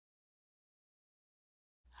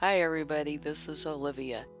Hi everybody, this is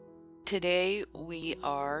Olivia. Today we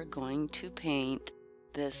are going to paint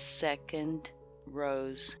this second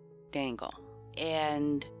rose dangle,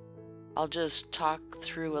 and I'll just talk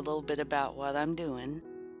through a little bit about what I'm doing.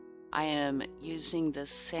 I am using the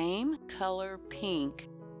same color pink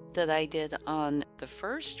that I did on the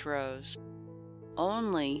first rose,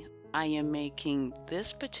 only I am making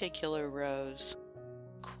this particular rose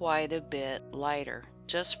quite a bit lighter,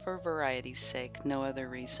 just for variety's sake, no other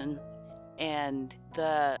reason. And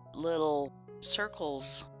the little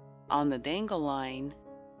circles on the dangle line,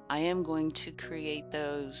 I am going to create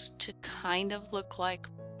those to kind of look like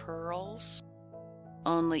pearls.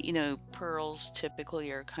 Only, pearls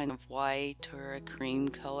typically are kind of white or a cream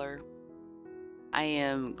color. I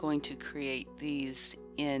am going to create these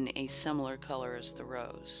in a similar color as the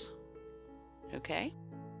rose. Okay?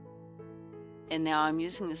 And now I'm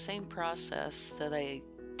using the same process that I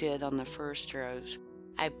did on the first rose.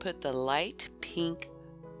 I put the light pink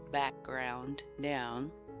background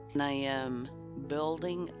down, and I am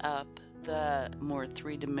building up the more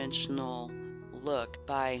three-dimensional look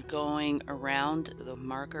by going around the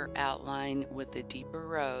marker outline with the deeper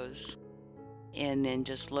rose, and then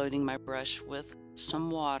just loading my brush with some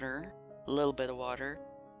water, a little bit of water,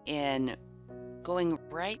 and going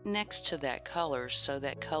right next to that color so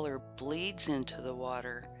that color bleeds into the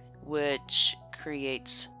water, which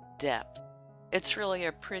creates depth. It's really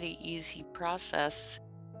a pretty easy process,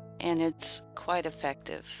 and it's quite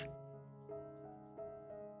effective.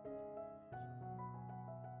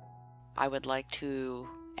 I would like to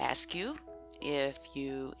ask you, if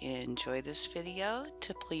you enjoy this video,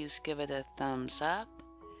 to please give it a thumbs up,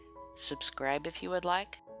 subscribe if you would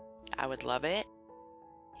like, I would love it,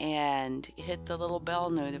 and hit the little bell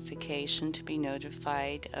notification to be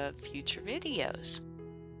notified of future videos.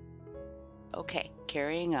 Okay,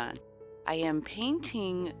 carrying on. I am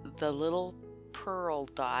painting the little pearl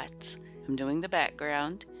dots. I'm doing the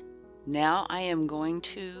background. Now I am going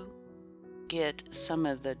to get some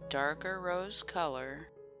of the darker rose color,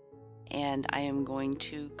 and I am going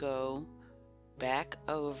to go back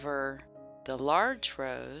over the large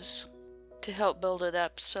rose to help build it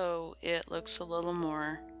up so it looks a little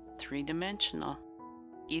more three-dimensional.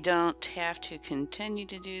 You don't have to continue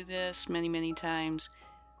to do this many times.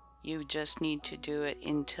 You just need to do it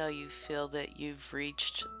until you feel that you've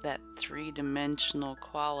reached that three-dimensional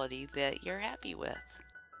quality that you're happy with.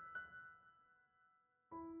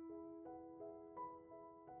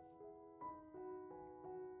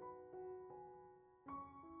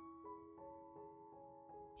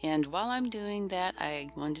 And while I'm doing that, I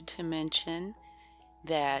wanted to mention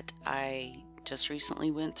that I just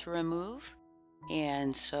recently went through a move,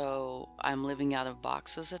 and so I'm living out of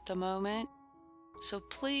boxes at the moment. So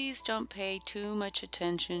please don't pay too much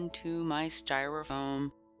attention to my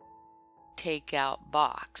styrofoam takeout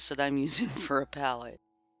box that I'm using for a palette.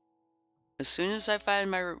 As soon as I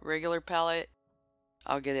find my regular palette,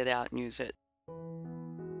 I'll get it out and use it.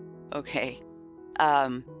 Okay,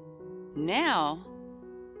 now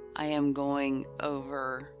I am going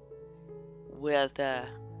over with a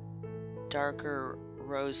darker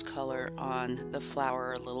rose color on the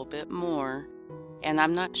flower a little bit more. And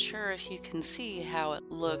I'm not sure if you can see how it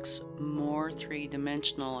looks more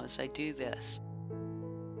three-dimensional as I do this.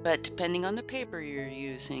 But depending on the paper you're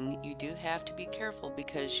using, you do have to be careful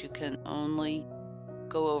because you can only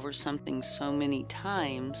go over something so many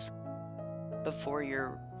times before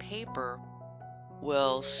your paper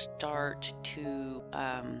will start to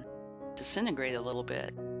disintegrate a little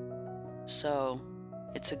bit. So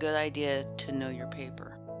it's a good idea to know your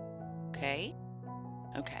paper. Okay?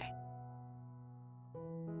 Okay.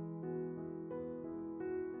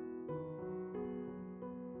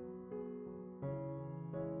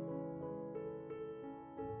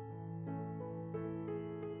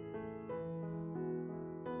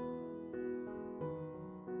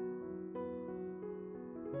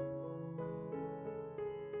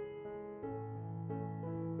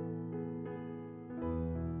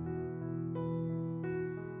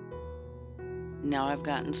 Now I've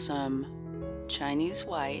gotten some Chinese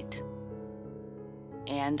white,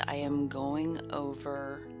 and I am going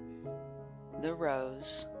over the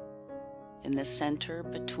rose in the center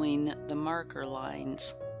between the marker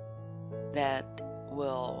lines. That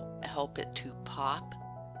will help it to pop,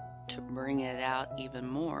 to bring it out even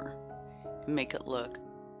more, and make it look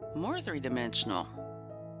more three-dimensional.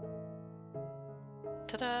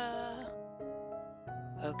 Ta-da!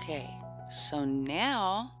 Okay, so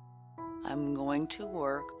now I'm going to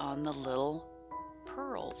work on the little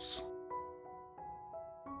pearls.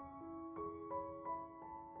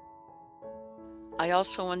 I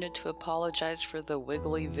also wanted to apologize for the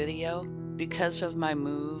wiggly video. Because of my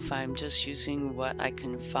move, I'm just using what I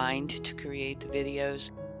can find to create the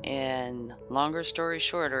videos. And longer story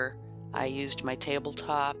shorter, I used my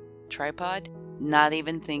tabletop tripod, not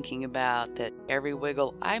even thinking about that every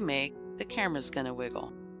wiggle I make, the camera's gonna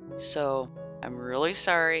wiggle. So I'm really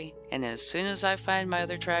sorry, and as soon as I find my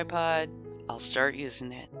other tripod, I'll start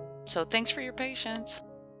using it. So thanks for your patience.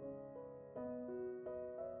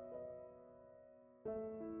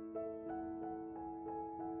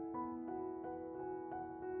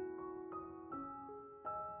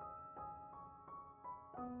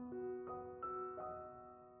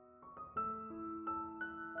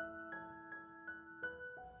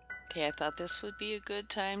 Okay, I thought this would be a good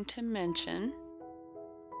time to mention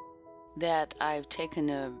that I've taken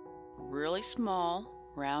a really small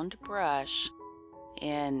round brush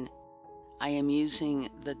and I am using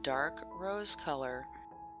the dark rose color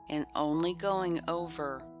and only going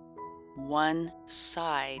over one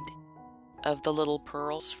side of the little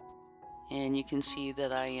pearls, and you can see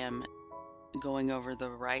that I am going over the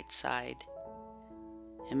right side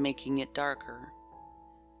and making it darker.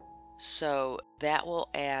 So that will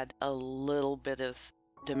add a little bit of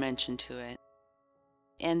dimension to it.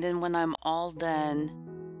 And then when I'm all done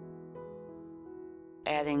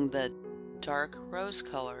adding the dark rose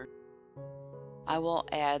color, I will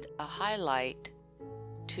add a highlight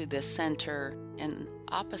to the center and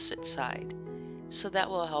opposite side. So that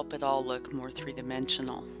will help it all look more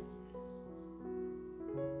three-dimensional.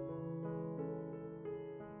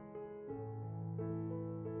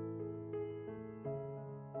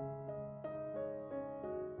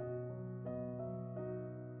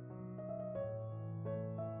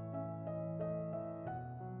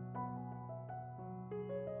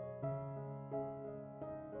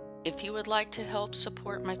 If you would like to help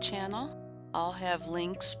support my channel, I'll have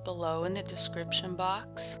links below in the description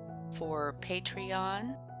box for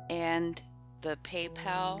Patreon and the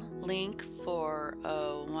PayPal link for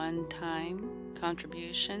a one-time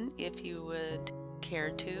contribution if you would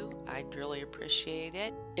care to. I'd really appreciate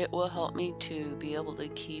it. It will help me to be able to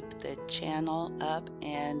keep the channel up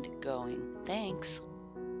and going. Thanks.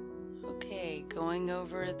 Okay, going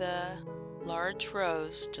over the large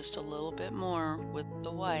rose just a little bit more with the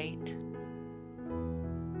white.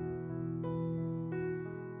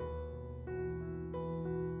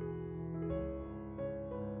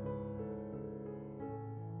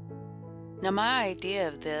 Now my idea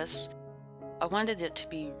of this, I wanted it to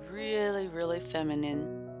be really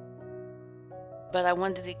feminine, but I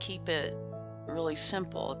wanted to keep it really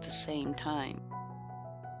simple at the same time.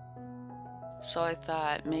 So I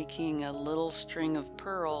thought making a little string of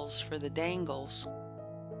pearls for the dangles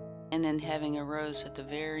and then having a rose at the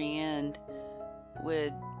very end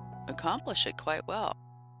would accomplish it quite well.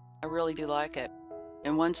 I really do like it.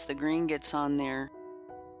 And once the green gets on there,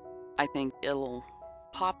 I think it'll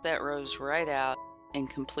pop that rose right out and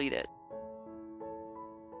complete it.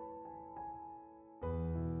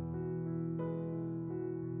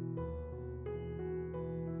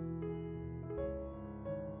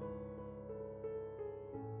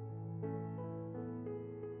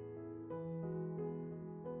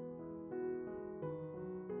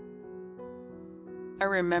 I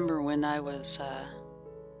remember when I was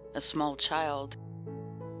a small child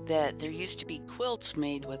that there used to be quilts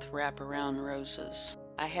made with wraparound roses.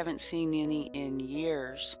 I haven't seen any in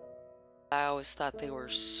years. I always thought they were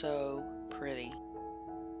so pretty.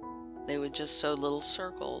 They would just sew little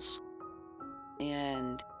circles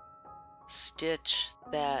and stitch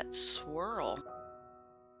that swirl.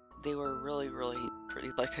 They were really pretty.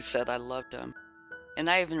 Like I said, I loved them. And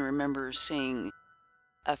I even remember seeing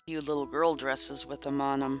a few little girl dresses with them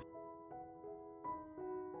on them.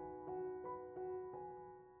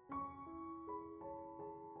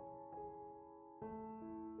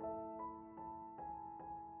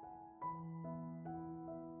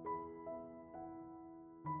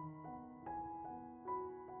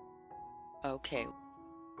 Okay,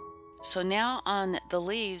 so now on the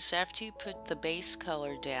leaves, after you put the base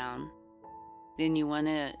color down, then you want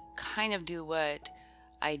to kind of do what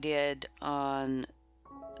I did on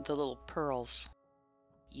the little pearls.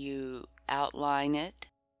 You outline it,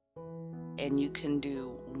 and you can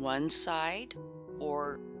do one side,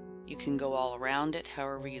 or you can go all around it,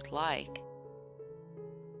 however you'd like,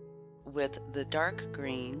 with the dark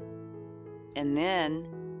green, and then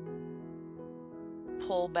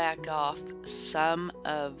pull back off some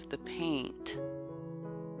of the paint.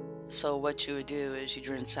 So what you would do is you'd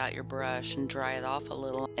rinse out your brush and dry it off a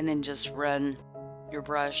little, and then just run your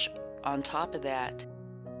brush on top of that.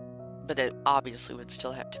 But it obviously would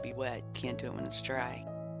still have to be wet. You can't do it when it's dry.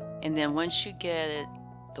 And then once you get it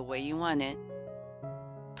the way you want it,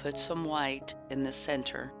 put some white in the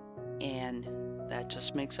center, and that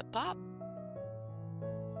just makes it pop.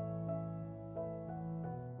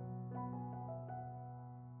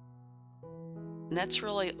 And that's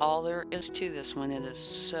really all there is to this one. It is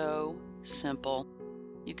so simple.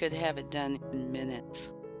 You could have it done in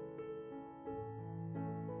minutes.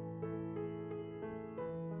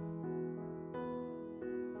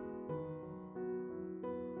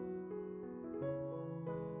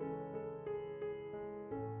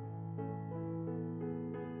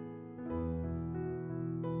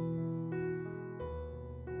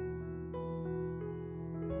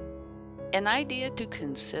 An idea to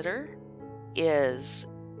consider is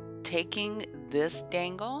taking this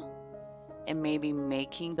dangle and maybe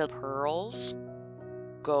making the pearls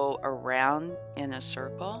go around in a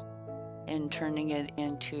circle and turning it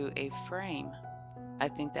into a frame. I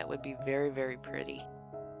think that would be very, very pretty.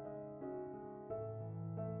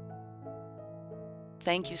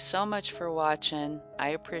 Thank you so much for watching. I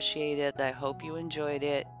appreciate it. I hope you enjoyed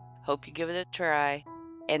it. Hope you give it a try.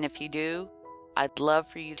 And if you do, I'd love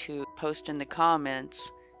for you to post in the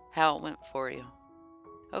comments how it went for you.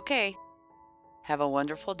 Okay, have a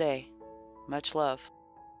wonderful day. Much love,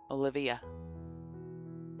 Olivia.